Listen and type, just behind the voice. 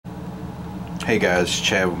Hey guys,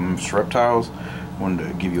 Chad with Mr. Reptiles. Wanted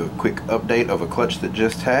to give you a quick update of a clutch that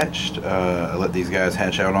just hatched. I let these guys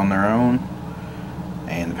hatch out on their own,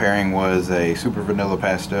 and the pairing was a super vanilla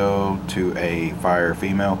pastel to a fire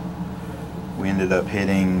female. We ended up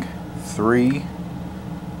hitting 3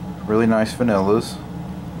 really nice vanillas,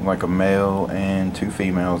 like a male and 2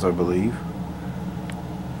 females, I believe.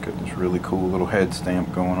 Got this really cool little head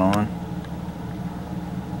stamp going on.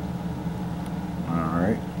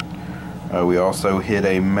 Alright. We also hit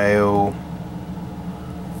a male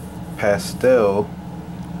pastel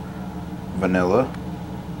vanilla.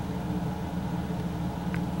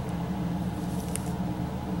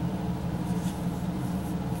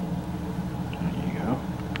 There you go.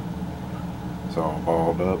 It's all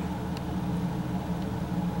balled up.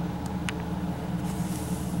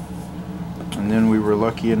 And then we were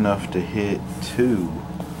lucky enough to hit 2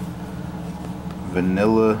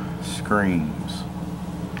 vanilla screams.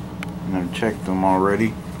 I've checked them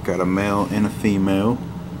already. Got a male and a female.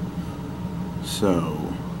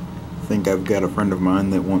 So I think I've got a friend of mine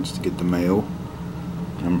that wants to get the male.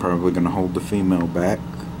 I'm probably going to hold the female back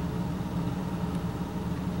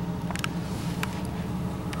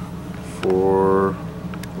for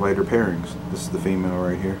later pairings. This is the female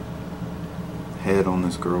right here. Head on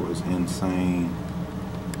this girl is insane,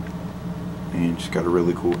 and she's got a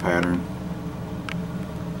really cool pattern.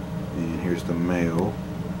 And here's the male.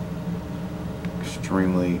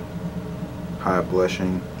 Extremely high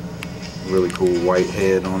blushing, really cool white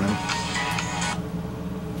head on him.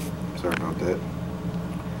 Sorry about that.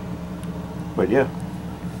 But yeah,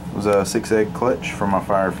 it was a 6-egg clutch for my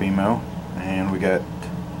fire female, and we got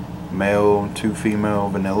male, 2 female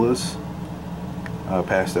vanillas,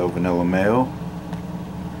 pastel vanilla male,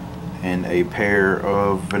 and a pair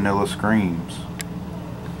of vanilla screams.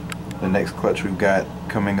 The next clutch we've got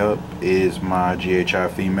coming up is my GHI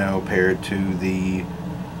female paired to the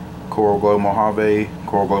Coral Glow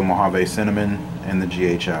Mojave Cinnamon, and the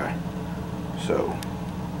GHI. So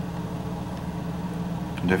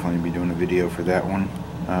I'll definitely be doing a video for that one.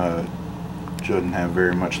 Shouldn't have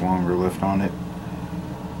very much longer left on it.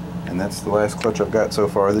 And that's the last clutch I've got so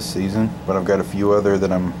far this season, but I've got a few other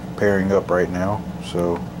that I'm pairing up right now,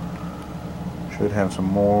 so should have some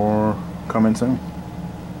more coming soon.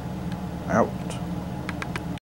 Out.